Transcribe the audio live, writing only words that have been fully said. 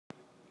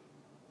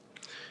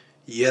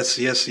Yes.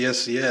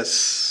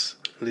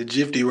 The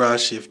Jifty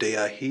Rashif, they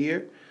are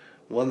here.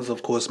 Ones,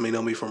 of course, may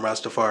know me from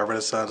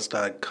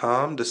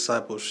RastafariRenaissance.com,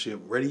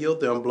 Discipleship Radio.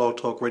 They're on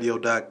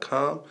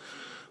blogtalkradio.com.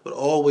 But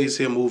always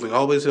here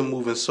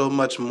moving, so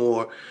much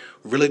more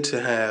really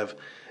to have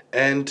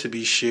and to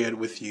be shared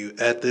with you.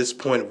 At this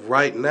point,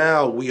 right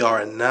now, we are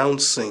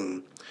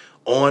announcing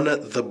On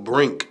the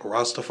Brink,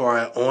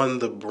 Rastafari On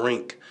the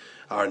Brink,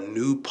 our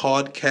new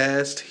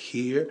podcast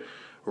here.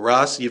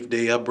 Ras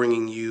Yivdea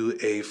bringing you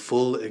a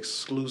full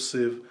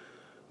exclusive,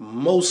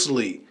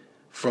 mostly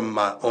from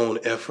my own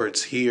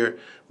efforts here.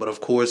 But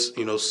of course,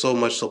 so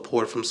much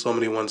support from so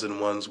many ones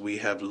and ones. We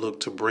have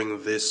looked to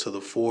bring this to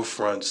the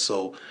forefront.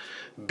 So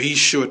be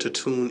sure to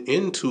tune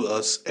in to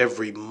us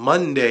every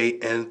Monday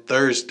and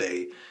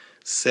Thursday,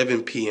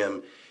 7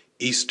 p.m.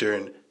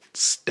 Eastern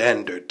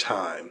Standard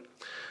Time.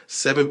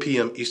 7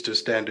 p.m. Eastern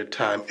Standard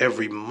Time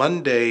every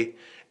Monday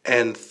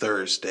and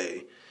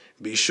Thursday.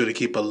 Be sure to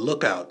keep a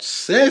lookout.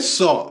 Say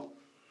so.